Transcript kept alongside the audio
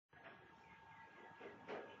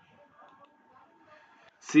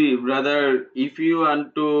See, brother, if you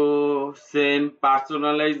want to send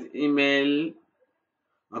personalized email,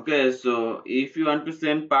 okay, so if you want to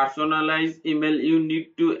send personalized email, you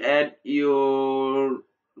need to add your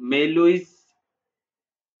Mailwizz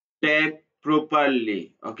tag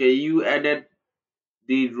properly. Okay, you added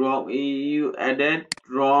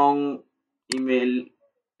wrong email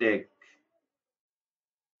tag.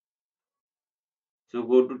 So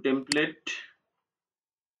go to template,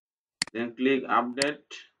 then click update.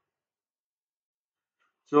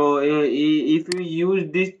 So if you use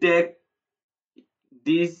this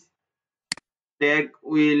tag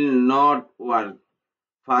will not work.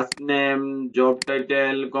 First name, job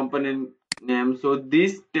title, company name. So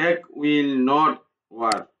this tag will not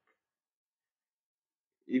work.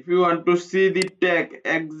 If you want to see the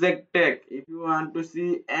exact tag, if you want to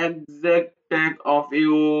see exact tag of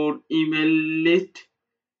your email list,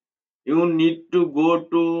 you need to go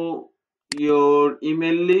to your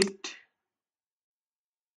email list,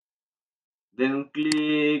 then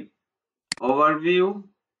click overview,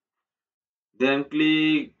 then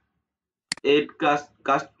click add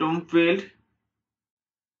custom field.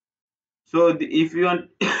 So if you want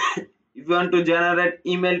if you want to generate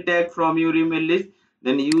email tag from your email list,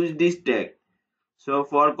 then use this tag. So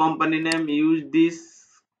for company name, use this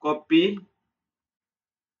copy.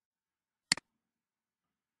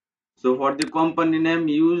 So for the company name,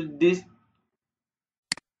 use this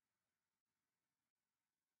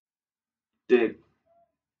tag.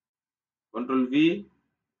 Control V,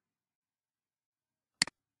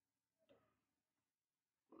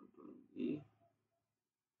 Control V,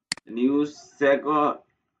 and use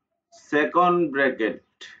second bracket.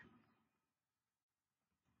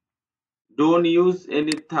 Don't use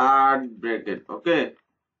any third bracket. Okay.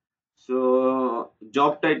 So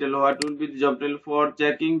job title, what will be the job title? For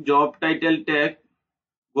checking job title tag,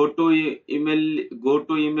 go to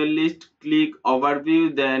email list, click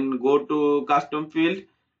overview, then go to custom field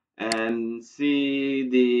and see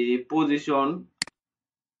the position.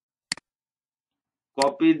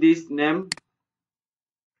 Copy this name,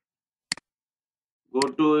 go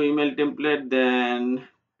to email template, then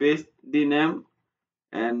paste the name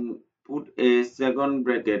and put a second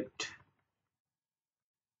bracket.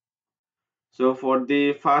 So for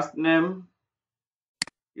the first name,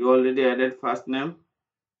 you already added first name.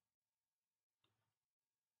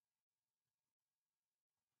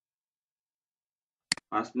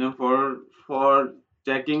 First name, for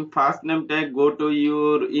checking first name tag, go to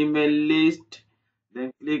your email list,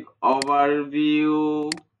 then click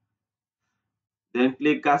overview, then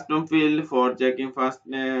click custom field for checking first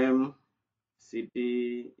name,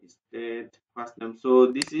 city, state, first name.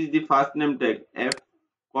 So this is the first name tag.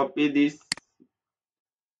 Copy this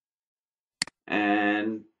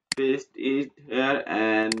and paste it here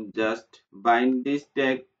and just bind this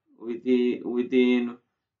tag within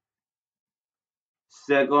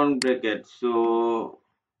second bracket. So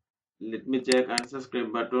let me check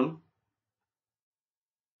unsubscribe button.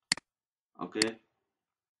 Okay,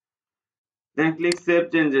 then click save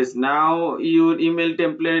changes. Now your email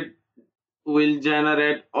template will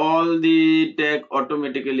generate all the tag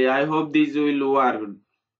automatically. I hope this will work.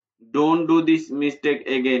 Don't do this mistake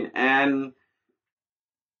again. And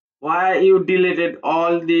why you deleted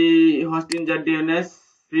all the hosting DNS?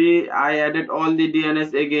 See, I added all the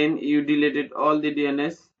DNS again. You deleted all the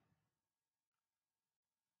DNS.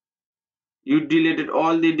 You deleted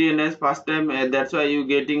all the DNS first time, that's why you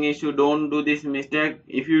getting issue. Don't do this mistake.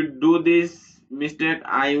 If you do this mistake,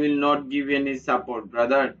 I will not give any support,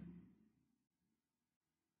 brother.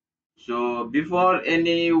 So before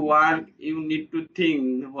any work, you need to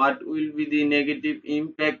think what will be the negative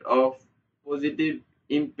impact of positive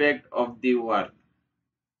impact of the work.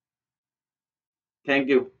 Thank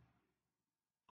you.